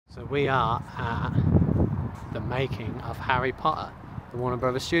So we are at the making of Harry Potter, the Warner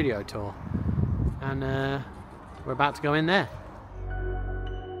Brothers studio tour, and we're about to go in there.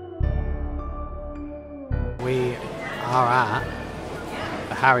 We are at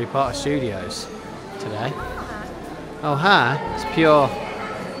the Harry Potter studios today. Oh hi, it's pure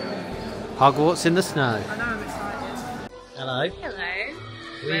Hogwarts in the snow. I know, I'm excited. Hello. Hello.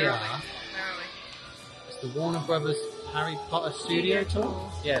 We Where are. are we? It's the Warner Brothers Harry Potter studio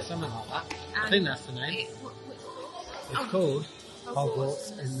tour? Yeah, something like that. I think that's the name. It's called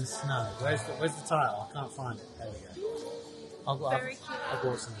Hogwarts in the Snow. Where's the title? I can't find it. There we go.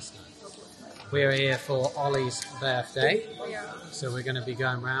 Hogwarts in the Snow. We're here for Ollie's birthday, so we're going to be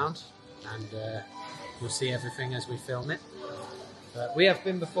going round and you'll see everything as we film it. But we have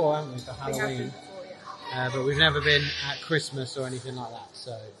been before, haven't we, for Halloween? But we've never been at Christmas or anything like that,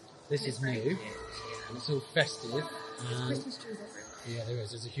 so this is new and it's all festive. Christmas trees everywhere. Yeah, there is.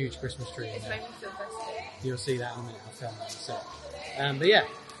 There's a huge Christmas tree in It's there. made me feel festive. You'll see that in a minute. I'll film that in a sec. But yeah,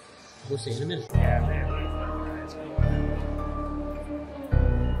 we'll see you in a minute. Did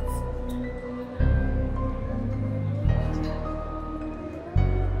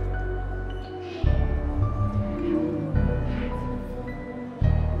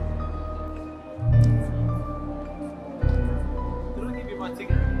I give you my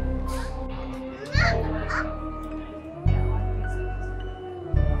ticket?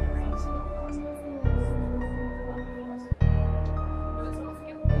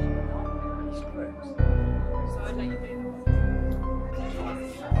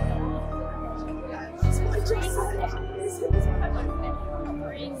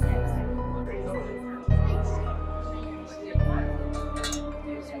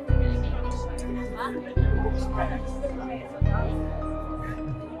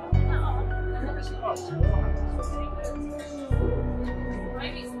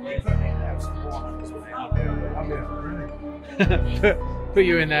 Put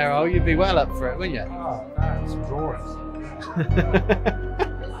you in there, oh, you'd be well up for it, wouldn't you? Oh, that's glorious.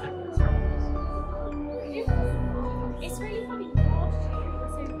 It's really funny.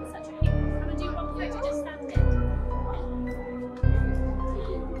 Such a big. Can I do one photo? Just stand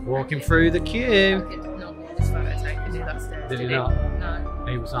it. Walking through the queue. I could not walk this photo take to do that stairs. Did he not? No.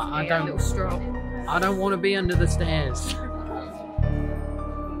 He was like, A little straw. I don't want to be under the stairs.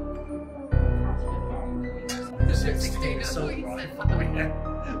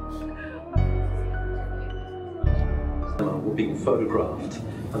 Were being photographed,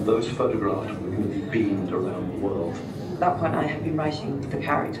 and those photographs were going to be beamed around the world. At that point, I had been writing the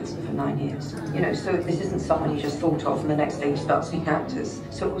characters for 9 years. You know, so this isn't someone you just thought of and the next day you start seeing actors.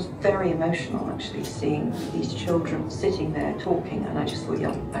 So it was very emotional, actually, seeing these children sitting there talking, and I just thought,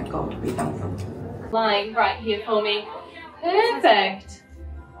 yeah, thank God we found them. Lying right here for me. Perfect.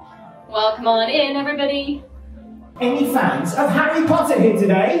 Welcome on in, everybody. Any fans of Harry Potter here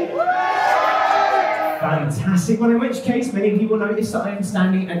today? Fantastic. Well, in which case, many people notice that I am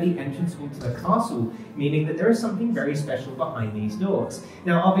standing at the entrance hall to the castle, meaning that there is something very special behind these doors.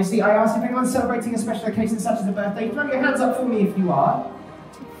 Now, obviously, I asked if anyone's celebrating a special occasion such as a birthday. Throw your hands up for me if you are.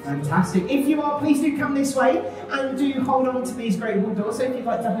 Fantastic. If you are, please do come this way and do hold on to these great hall doors. So if you'd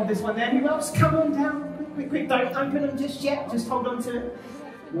like to hold this one there, who else? Come on down. Quick, don't open them just yet. Just hold on to it.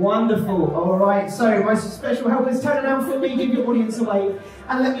 Wonderful. All right, so my special helpers, turn around for me, give your audience a wave,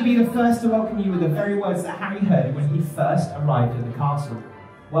 and let me be the first to welcome you with the very words that Harry heard when he first arrived at the castle.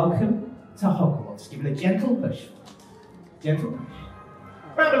 Welcome to Hogwarts. Give it a gentle push. Gentle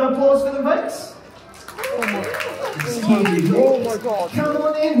push. Round of applause for them, folks. Oh my God. Come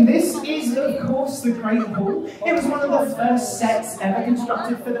on in. This is, of course, the Great Hall. It was one of the first sets ever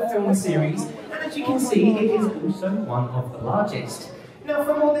constructed for the film series, and as you can see, it is also one of the largest. Now,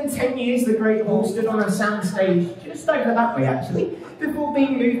 for more than 10 years, the Great Hall stood on a soundstage just over that way, actually, before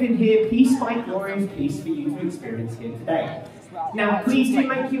being moved in here piece by glorious piece for you to experience here today. Now, please do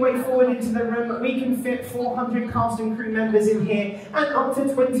make your way forward into the room. We can fit 400 cast and crew members in here and up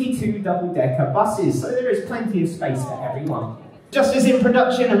to 22 double-decker buses, so there is plenty of space for everyone. Just as in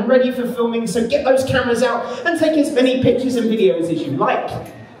production and ready for filming, so get those cameras out and take as many pictures and videos as you like.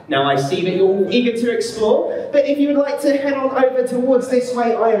 Now, I see that you're all eager to explore, but if you would like to head on over towards this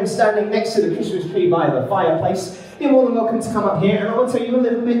way, I am standing next to the Christmas tree by the fireplace. You're more than welcome to come up here, and I'll tell you a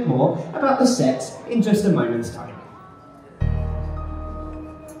little bit more about the set in just a moment's time.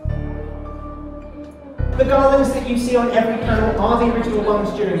 The garlands that you see on every panel are the original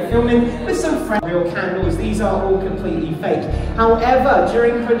ones during filming, with some fresh real candles. These are all completely fake. However,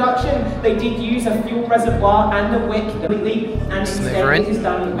 during production, they did use a fuel reservoir and a wick completely, and instead it is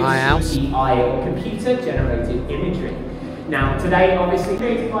done with CGI or computer-generated imagery. Now, today, obviously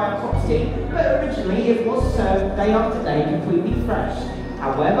created by our props team, but originally it was served day after day, completely fresh.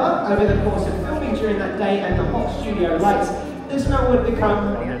 However, over the course of filming during that day and the hot studio lights, the smell would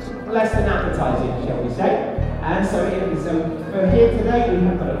become less than appetizing, shall we say. And so for here today, we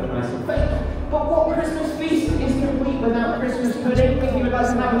have got a nice and fake. But what Christmas feast is complete without Christmas pudding? If you would like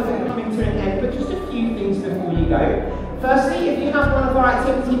to have a look at coming to an end, but just a few things before you go. Firstly, if you have one of our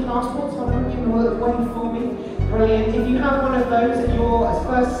activity passports, hold on, give them a little wave for me. Brilliant. If you have one of those at your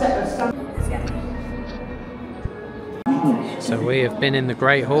first set of standards. So we have been in the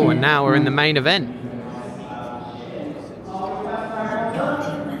Great Hall and now we're in the main event.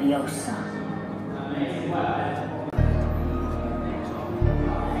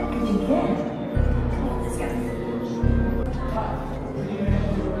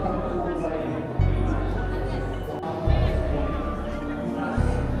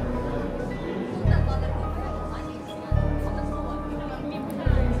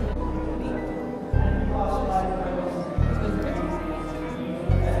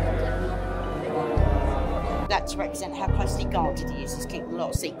 That to represent how closely guarded he is. He's keeping a lot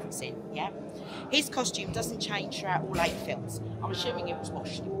of secrets in, yeah? His costume doesn't change throughout all 8 films. I'm assuming it was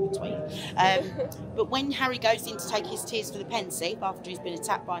washed in between. But when Harry goes in to take his tears for the Pensieve after he's been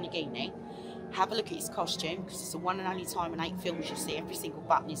attacked by Nagini, have a look at his costume, because it's the one and only time in 8 films you see every single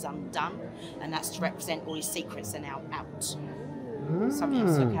button is undone, and that's to represent all his secrets are now out. Something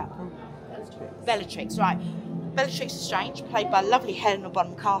else to look at. Bellatrix, right. Bellatrix Strange, played by lovely Helena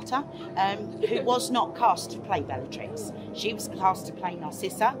Bonham Carter, who was not cast to play Bellatrix. She was cast to play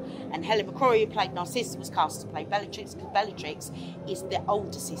Narcissa, and Helen McCrory, who played Narcissa, was cast to play Bellatrix, because Bellatrix is the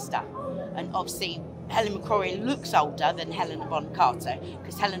older sister. And obviously, Helen McCrory looks older than Helena Bonham Carter,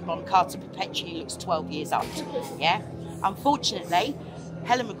 because Helena Bonham Carter perpetually looks 12 years old. Yeah? Unfortunately,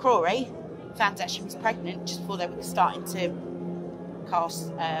 Helen McCrory found out she was pregnant just before they were starting to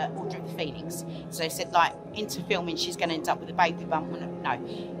cast Order of the Phoenix. So they said, like, into filming she's going to end up with a baby bump. No.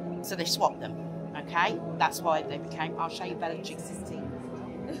 So they swapped them, okay? That's why they became, I'll show you Bellatrix's teeth.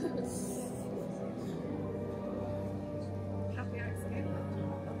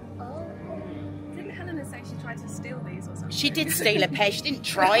 Didn't Helena say she tried to steal these or something? She did steal a pair. She didn't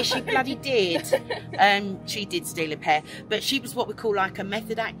try, she bloody did. She did steal a pair. But she was what we call like a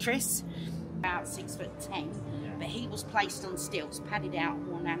method actress. About 6'10". But he was placed on stilts, padded out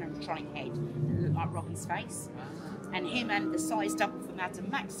on an animatronic head, and looked like Robbie's face. And him and the size double for Madame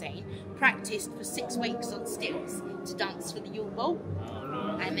Maxine practiced for 6 weeks on stilts to dance for the Yule Ball.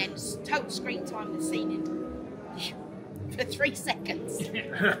 And then total screen time the scene in for 3 seconds. So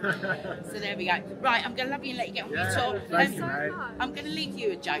there we go. Right, I'm going to love you and let you get on your tour. I'm going to leave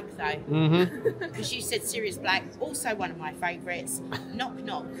you a joke though. Because you said Sirius Black, also one of my favourites. Knock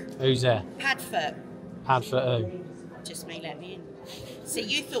knock. Who's there? Padfoot. Padfoot who? Just me, let me in. See,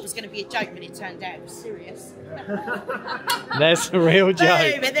 you thought it was going to be a joke, but it turned out it was serious. There's the real joke.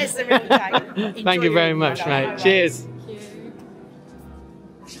 Boom, and there's the real joke. Thank you very much, mate. Cheers.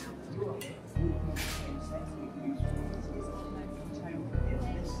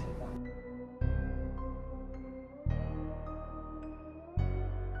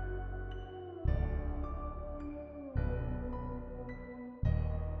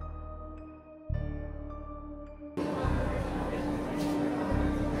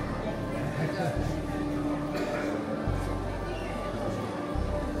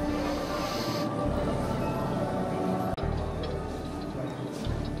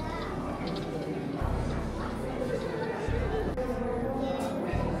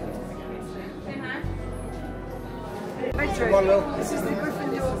 This is the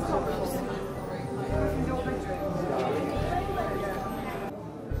Gryffindor corpse. Gryffindor bedroom.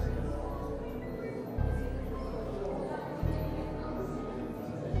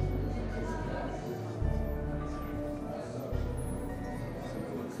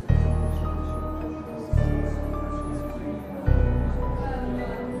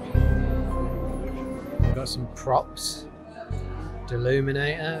 We've got some props.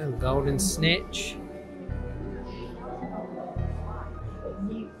 Deluminator, golden snitch.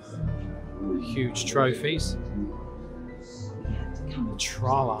 Huge trophies. The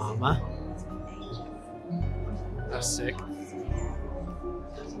troll armor. That's sick.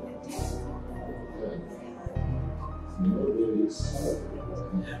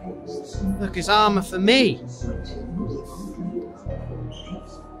 Look, it's armor for me.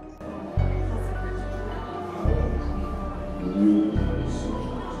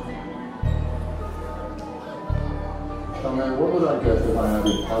 What would I get if I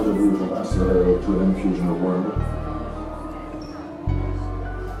added powdered root of Acero to an infusion of wormwood?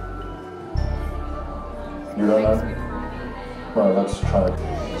 You don't know? Right, let's try it.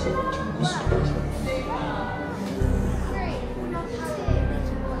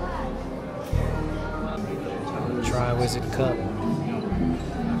 Try Wizard Cup.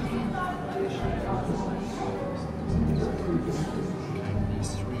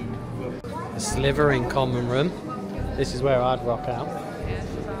 The Slithering common room. This is where I'd rock out.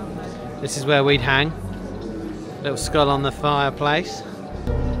 This is where we'd hang. Little skull on the fireplace.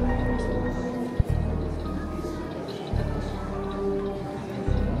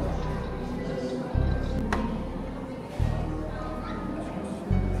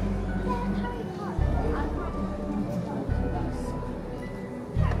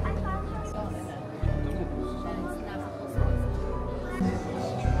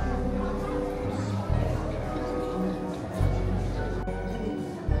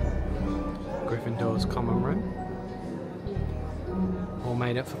 Gryffindor's common room. All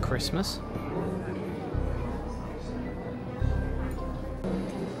made up for Christmas.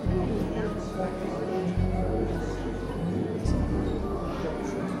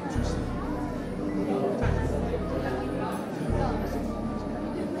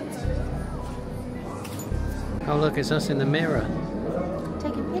 Oh look, it's us in the mirror.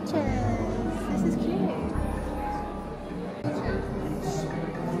 Taking pictures. This is cute.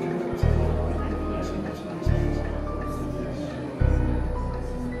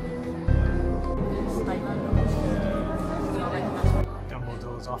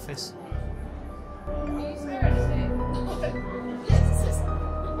 Dumbledore's office.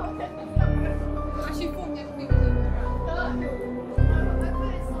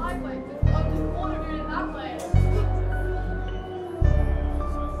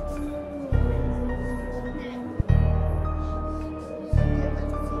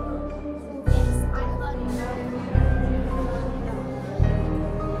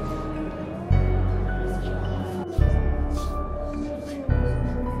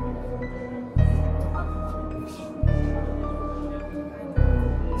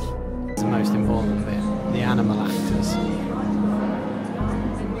 The most important bit, the animal actors.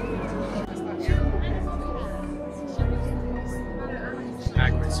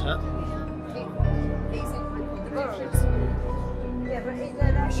 Hagrid's hut. Yeah, but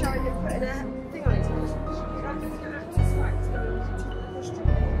that showing it putting a thing on it.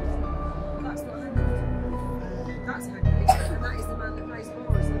 That's not Hagrid. That's Hagrid. And that is the man that plays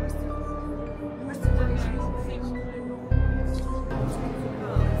Boris. They must have done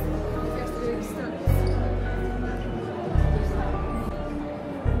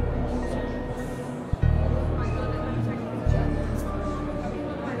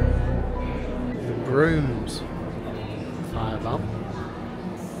Brooms. Firebomb.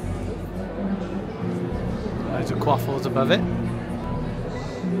 Loads of quaffles above it.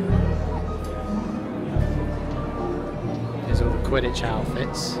 Here's all the Quidditch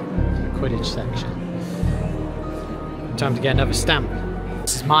outfits. The Quidditch section. Time to get another stamp.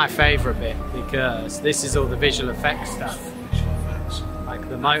 This is my favourite bit because this is all the visual effects stuff. Like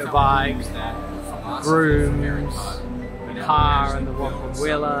the motorbike, the brooms, the car and the one from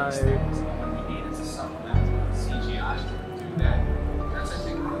Willow.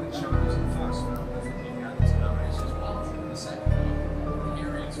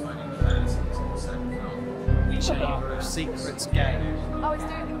 Chamber of Secrets game. Oh, it's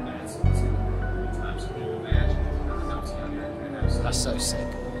doing That's so sick.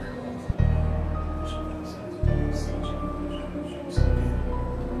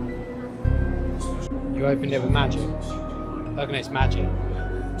 You opened it with magic. Look at it's magic.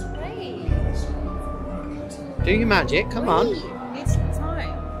 Great. Do your magic, come on. It's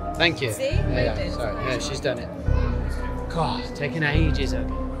time. Thank you. See? Yeah, sorry. Yeah, she's done it. God, it's taking ages. Okay.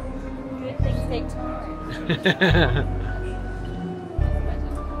 Good things take time.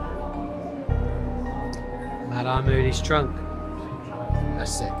 Mad Eye Moody's trunk.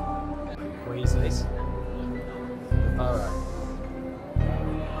 That's sick. Weasley's. Alright.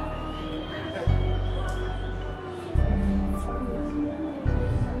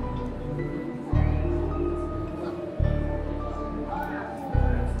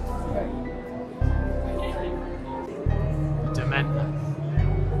 Dementor.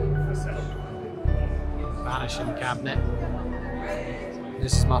 Vanishing cabinet.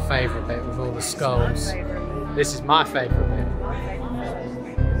 This is my favourite bit with all the skulls. This is my favourite bit.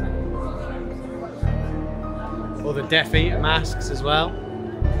 All the Death Eater masks as well.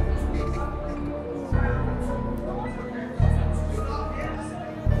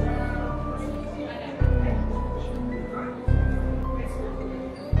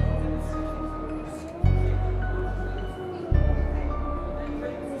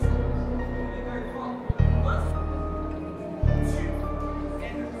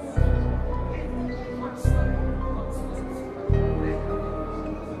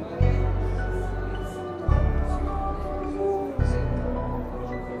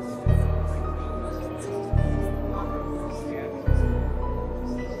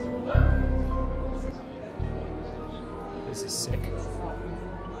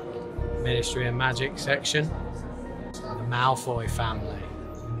 History and Magic section. The Malfoy family.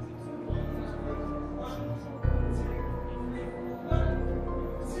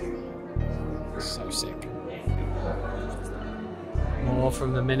 So sick. More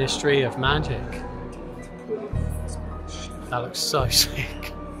from the Ministry of Magic. That looks so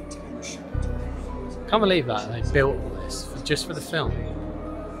sick. Can't believe that they built all this just for the film.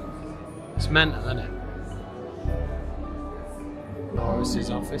 It's mental, isn't it? Boris's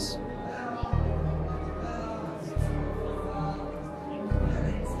office.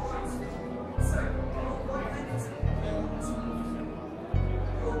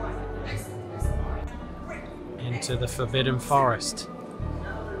 Into the Forbidden Forest.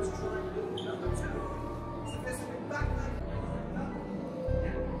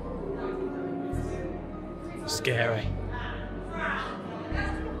 Scary.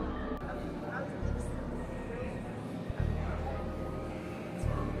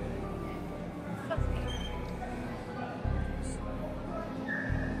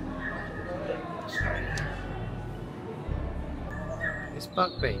 It's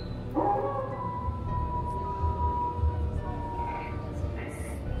Buckby.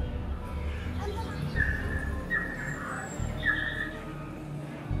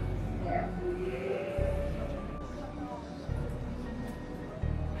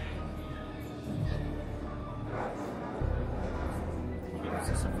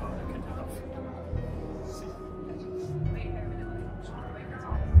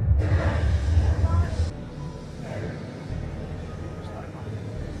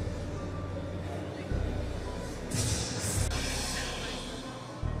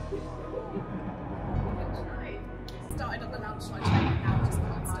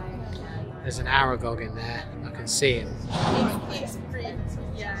 There's an Aragog in there. I can see him. It's really,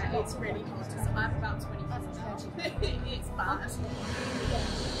 yeah, it's really hot. So I have about 20 minutes. It's bad.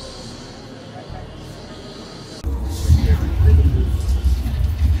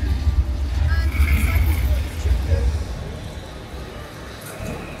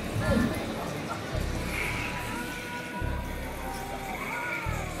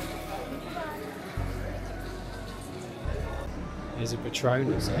 There's a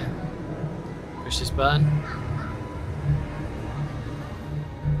Patronus there. Precious Burn.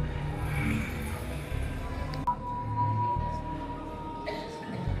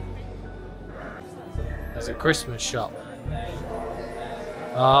 There's a Christmas shop.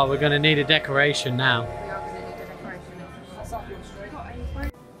 Oh, we're going to need a decoration now.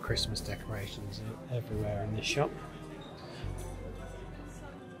 Christmas decorations everywhere in this shop.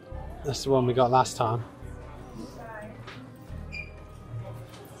 That's the one we got last time.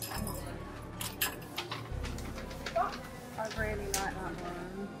 I really like that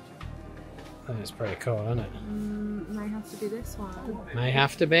one. I think it's pretty cool, isn't it? May have to be this one. May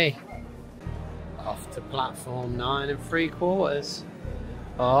have to be. Off to platform 9 3/4.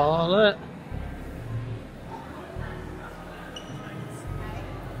 Oh, look.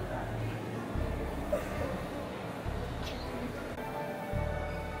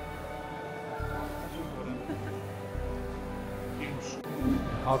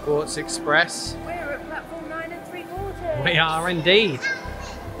 Hogwarts Express. We're at platform 9 3/4. We are indeed.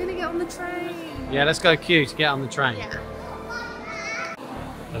 Gonna get on the train. Yeah, let's go queue to get on the train. Yeah.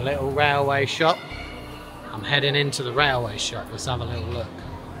 The little railway shop. I'm heading into the railway shop. Let's have a little look.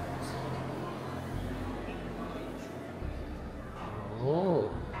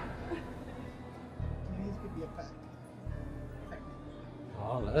 Oh.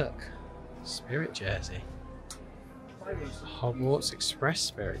 Oh, look. Spirit jersey. Hogwarts Express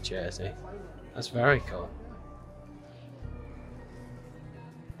Spirit jersey. That's very cool.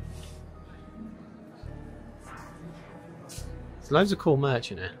 There's loads of cool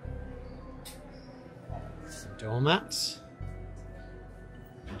merch in here. Some doormats.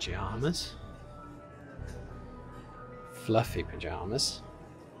 Pajamas. Fluffy pajamas.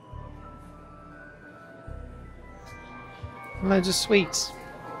 Loads of sweets.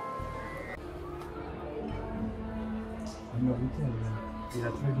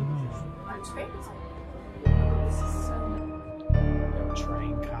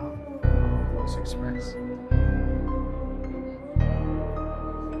 Train car. Hogwarts Express.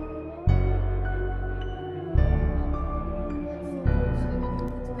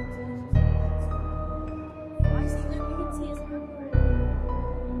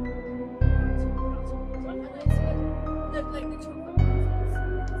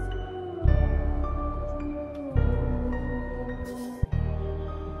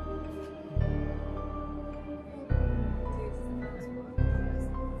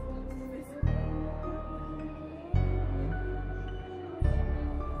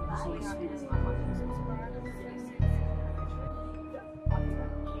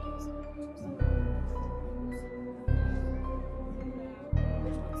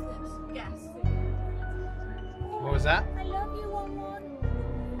 was that? I love you, One.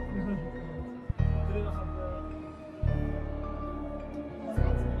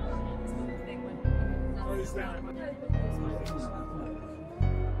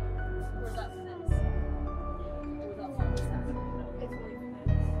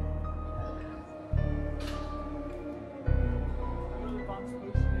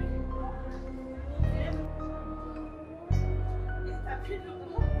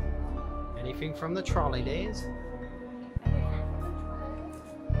 Anything from the trolley days?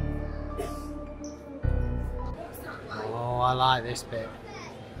 Oh, I like this bit.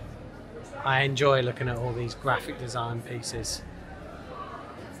 I enjoy looking at all these graphic design pieces.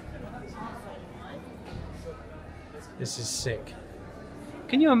 This is sick.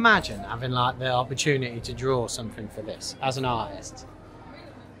 Can you imagine having like the opportunity to draw something for this as an artist?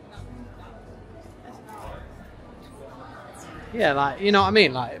 Yeah, like, you know what I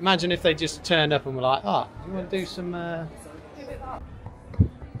mean? Like, imagine if they just turned up and were like, oh, you want to do some... I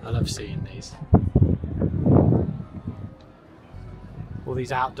love seeing these. All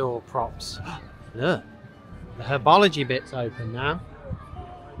these outdoor props. Look, the herbology bit's open now.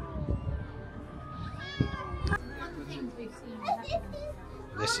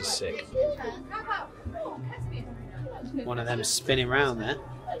 This is sick. One of them spinning around there.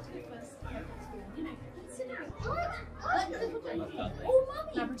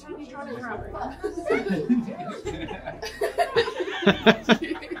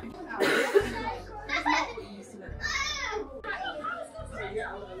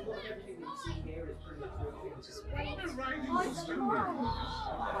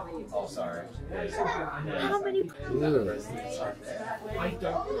 Oh, sorry. How many? I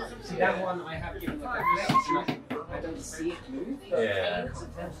don't see that one. I have given I don't see it move. Yeah.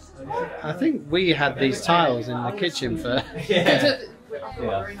 I think we had these tiles in the kitchen for... Yeah.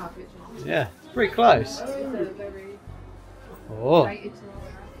 Yeah, pretty close. Oh.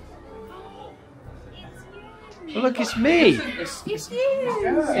 Well, look, it's me. It's you.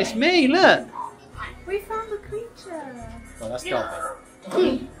 It's me, look. We found the creature. Well, that's not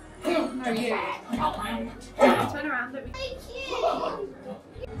No, you. Turn around, let me.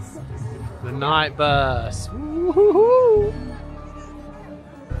 the night bus. Woo-hoo-hoo.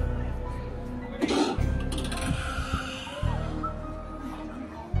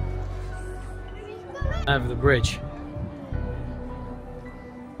 Over the bridge.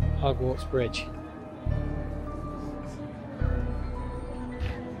 Hogwarts Bridge.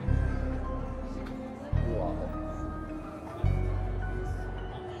 Wow.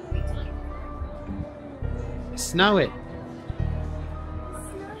 It's snowing.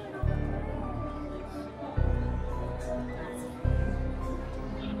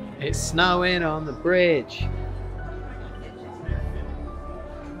 It's snowing on the bridge.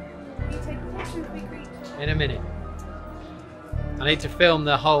 In a minute. I need to film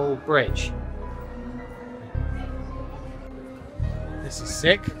the whole bridge. This is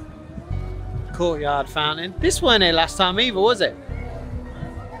sick. Courtyard fountain. This weren't here last time either, was it?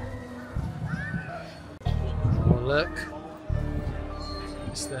 Oh, look.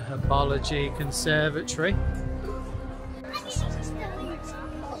 It's the Herbology Conservatory.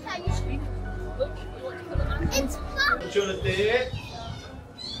 It's fun. Do you want to do it?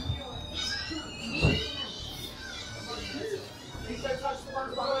 Please don't touch the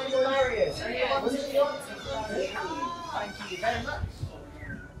ones behind your barriers. Thank you very much.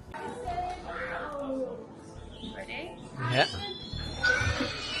 Ready? Yeah.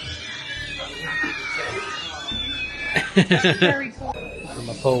 Very cool. I'm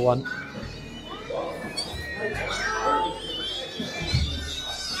gonna pull one.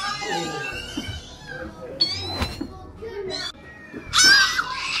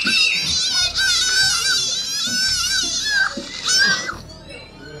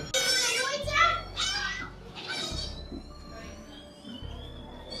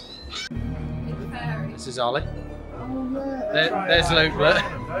 This is Ollie. There's Luke. Look.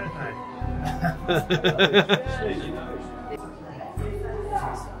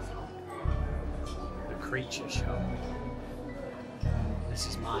 The creature shop. This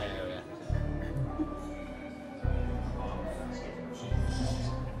is my area.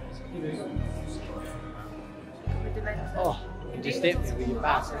 Oh, you just hit me with your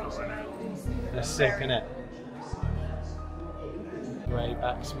bat. That's sick, isn't it?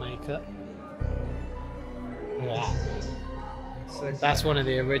 Greyback's makeup. Look at that. That's one of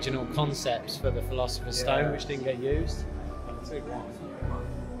the original concepts for the Philosopher's Stone, which didn't get used.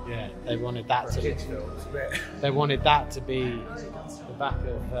 Yeah, they wanted that to be. They wanted that to be the back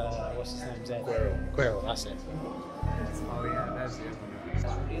of what's his name's head? Quirrell. That's it. Oh yeah, that's it.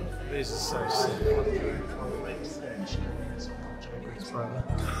 This is so sick.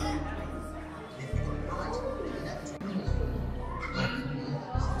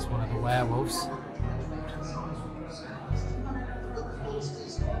 It's one of the werewolves.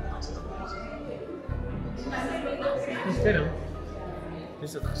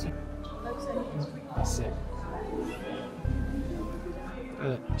 That's it.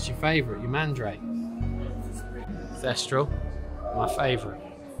 It's your favourite, your mandrake. Thestral, my favourite.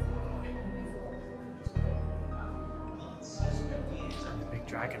 And the big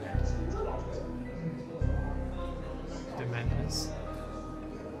dragon head. Dementors.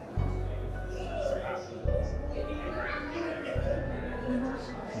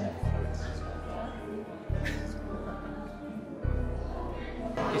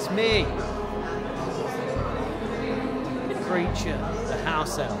 It's me, the creature, the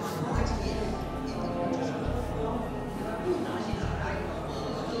house elf.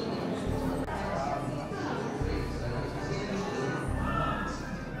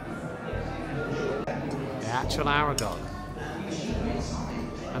 The actual Aragog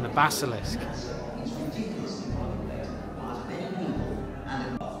and the basilisk.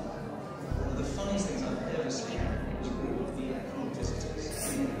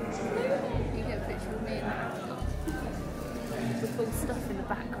 Stuff in the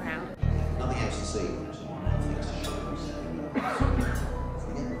background. Nothing else to see.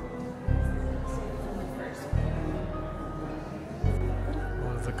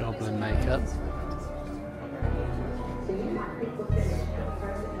 All of the goblin makeup.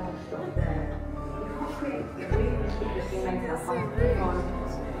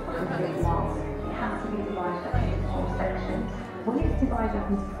 When it's divided up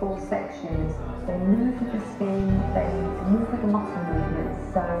into 4 sections, they move with the skin, they move with the muscle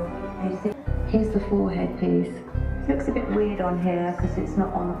movements. So you see, here's the forehead piece. It looks a bit weird on here because it's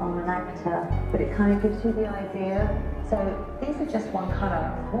not on an actor, but it kind of gives you the idea. So these are just one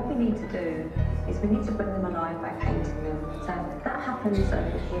colour. What we need to do is we need to bring them alive by painting them. So that happens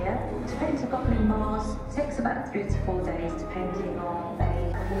over here. To paint a goblin mask takes about 3 to 4 days depending on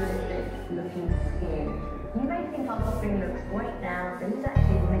a realistic looking skin. You may think our goblin looks great now, but he's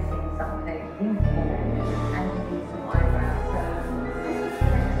actually missing something important and he needs some eyebrows. So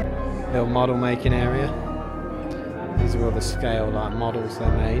Little model making area. These are all the scale like models they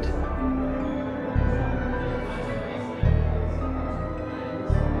made.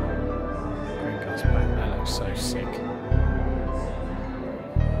 Gringotts back, that looks so sick.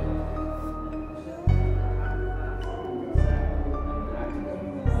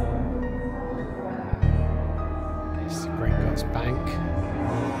 Bank.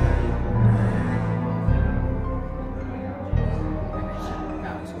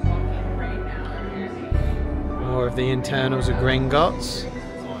 More of the internals of Gringotts.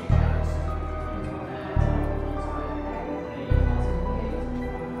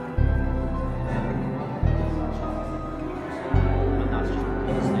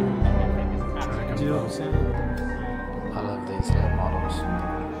 I love these little models.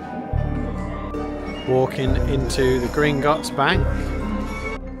 Walking into the Gringotts Bank.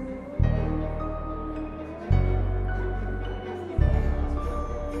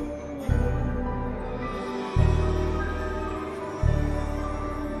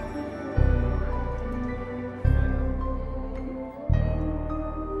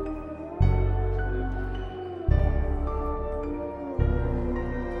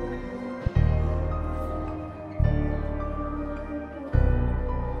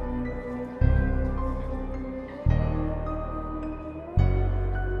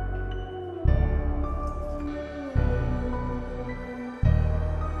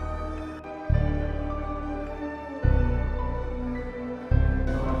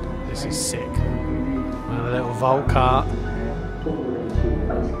 This is sick. Another little vault cart.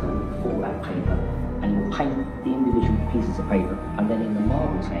 Format paper, and you paint the individual pieces of paper, and then in the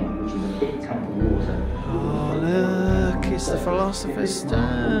marble tank, which is a big tank of water. Oh look, it's the Philosopher's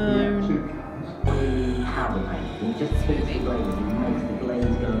Stone. Powder paint, and you just spit the glaze, and it makes the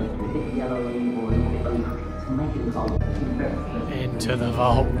glaze go a bit yellowy or a little bit ochre to make it vault. Into the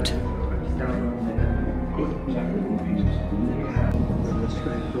vault.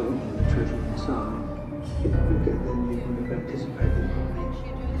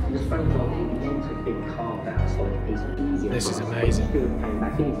 This is amazing.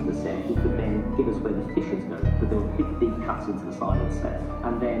 Back into the set, he could then give us where the fishes go, but there were big cuts into the side of the set.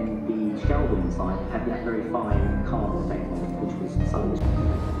 And then the shelving inside had that very fine cardboard tape on it, which was something.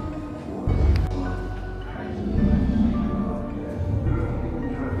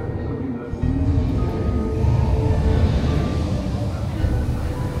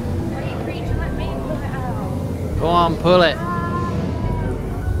 Go on, pull it.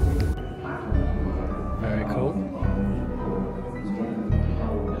 Very cool.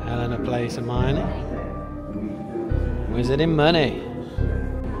 Helena plays Hermione. Wizarding money.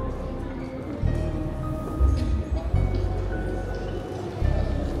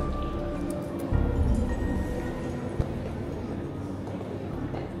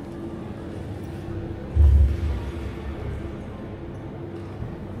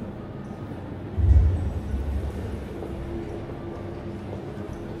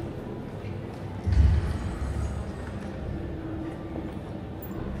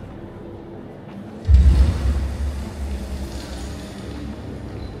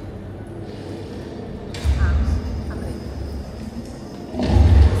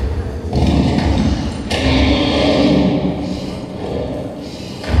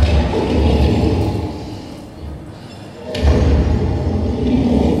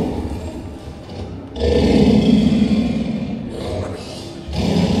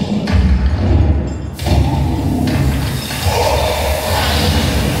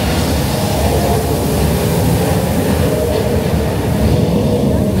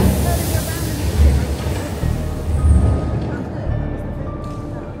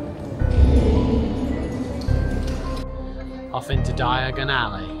 Off into Diagon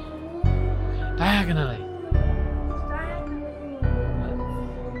Alley. Diagonally.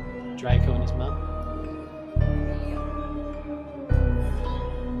 Draco and his mum.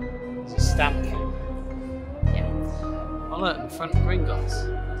 It's a stamp thing. Yeah. Oh look, in front of Gringotts.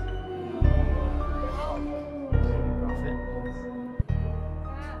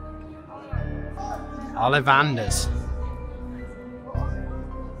 Ollivanders.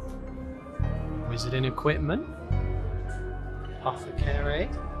 Wizarding equipment. Apothecary.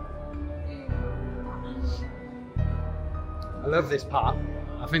 I love this part.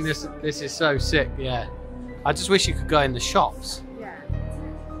 I think this is so sick, yeah. I just wish you could go in the shops. Yeah.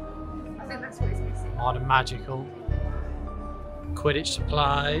 I think that's what it's missing. Modern magical. Quidditch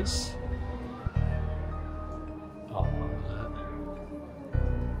supplies. Oh,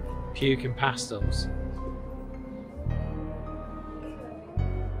 puke and pastels.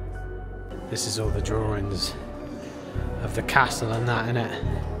 This is all the drawings of the castle and that, innit?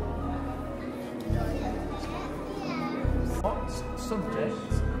 What subject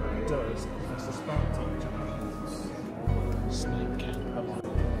does Professor Sprout teach at Hogwarts? Snake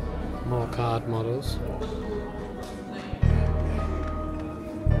camp. More card models.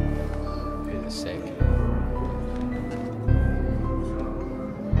 These are sick.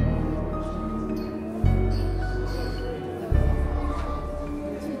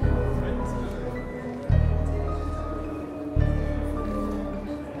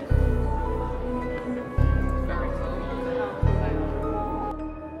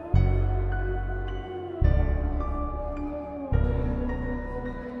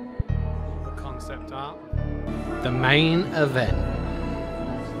 Art. The main event.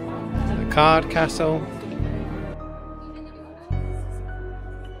 The card castle.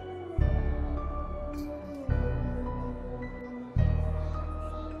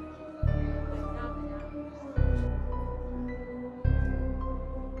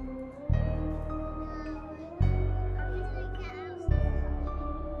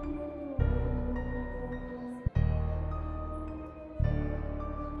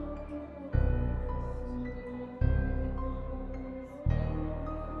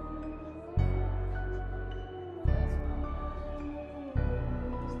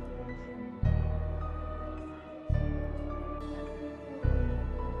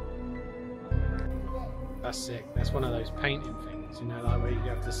 That's sick. That's one of those painting things, you know, like where you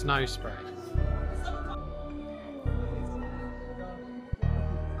have the snow spray.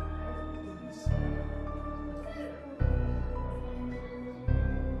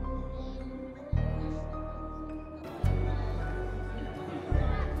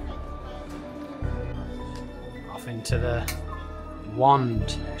 Off into the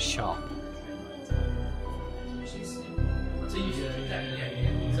wand shop.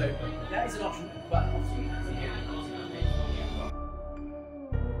 So that is an option, but obviously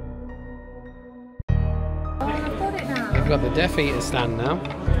We've got the Death Eater stand now.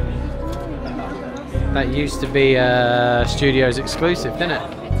 That used to be Studios exclusive, didn't it?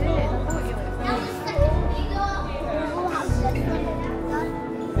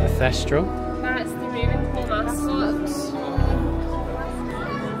 The Thestral. That's the Ravenclaw mascots.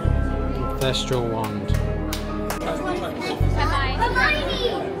 Thestral wand.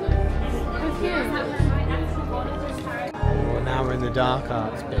 Well, now we're in the dark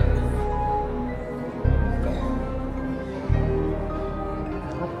arts bit.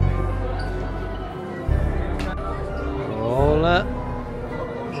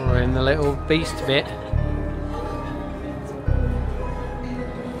 Beast bit.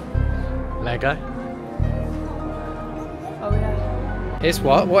 Lego. Oh yeah. It's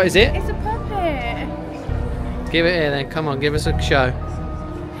what? What is it? It's a puppet. Give it here then. Come on, give us a show.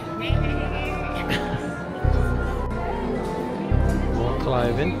 More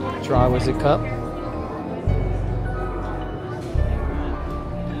clothing. Dry Wizard Cup.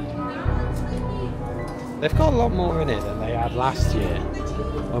 They've got a lot more in it than they had last year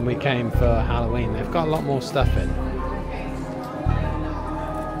when we came for Halloween. They've got a lot more stuff in.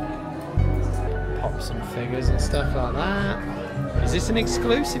 Pop some figures and stuff like that. Is this an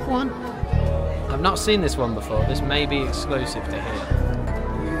exclusive one? I've not seen this one before. This may be exclusive to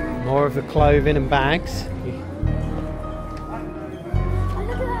here. More of the clothing and bags.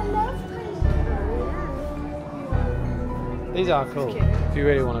 These are cool. If you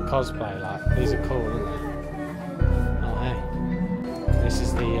really want to cosplay, like, these are cool, aren't they? Oh hey. This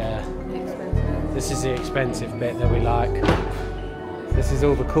is the expensive bit that we like. This is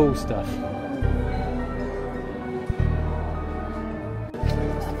all the cool stuff.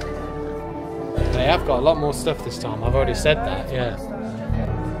 They have got a lot more stuff this time. I've already said that, yeah.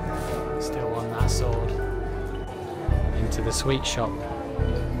 Still want that sword. Into the sweet shop.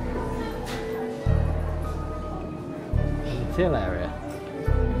 And the till area.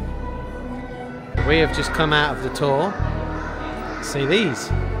 We have just come out of the tour. See these?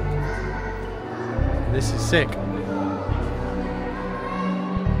 This is sick.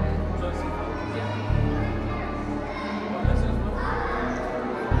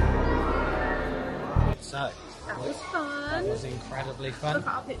 So, that was fun. That was incredibly fun. Look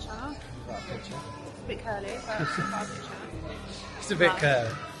at our picture. It's a bit curly, but look at our picture. It's a bit curly.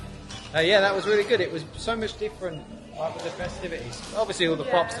 Yeah, that was really good. It was so much different with the festivities. Obviously all the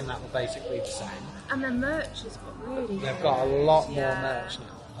props and that were basically the same. And their merch has got really good. They've got a lot more merch now.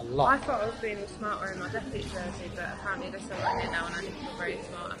 A lot. I thought I was being all smart wearing my Death Eat jersey, but apparently they're still wearing it now and I didn't feel very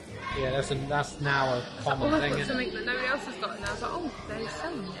smart. Yeah, that's now a common thing, isn't something it? that nobody else has got and I was like, oh, they're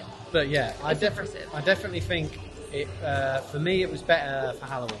selling it. But yeah, I impressive. definitely think it, for me it was better for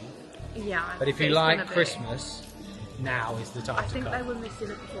Halloween. Yeah. But if you like Christmas, now is the time to come. I think they were missing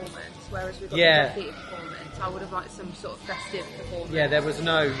a performance, whereas we got Yeah. the Death Eater performance. I would have liked some sort of festive performance. Yeah, there was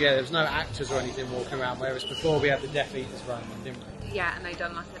no actors or anything walking around, whereas before we had the Death Eaters running, didn't we? Yeah, and they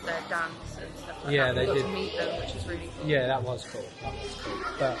done like their dance and stuff like Yeah, that. they We got did. to meet them, which was really cool. Yeah, that was cool. That was cool.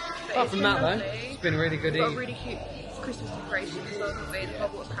 But apart it's from been that lovely. though, it's been a really good We've got evening. really cute Christmas decorations as well, haven't we? The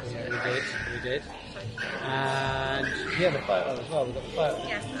Hogwarts castle Yeah, decorations. we did. And yeah, the photo as well. We got the photo.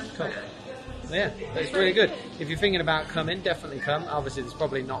 Yes, and Cool. photo. Yeah, it's really good. If you're thinking about coming, definitely come. Obviously, there's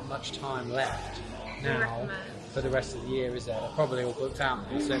probably not much time left now for the rest of the year, is there? They're probably all booked out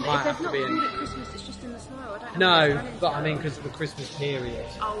now, so it might have to be in. At Christmas, it's just in the snow. I don't know. No, but I mean, because of the Christmas period.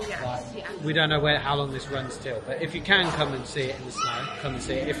 Oh yes, Like, yeah. we don't know how long this runs till, but if you can come and see it in the snow, come and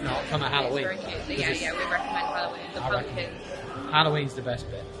see it. If not, come at Halloween. It's very cute. Yeah, we recommend Halloween. The pumpkins. Halloween's the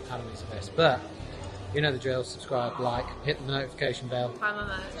best bit. Halloween's the best. But you know the drill. Subscribe, like, hit the notification bell. Buy my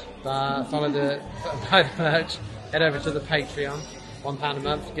merch. Follow the merch. Head over to the Patreon. £1 a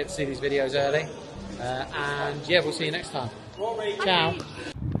month. You get to see these videos early. And yeah, we'll see you next time. Ciao.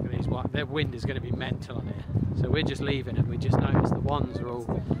 Look at these. Their wind is going to be mental on here. So we're just leaving and we just noticed the wands are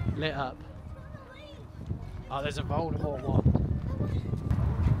all lit up. Oh, there's a Voldemort one.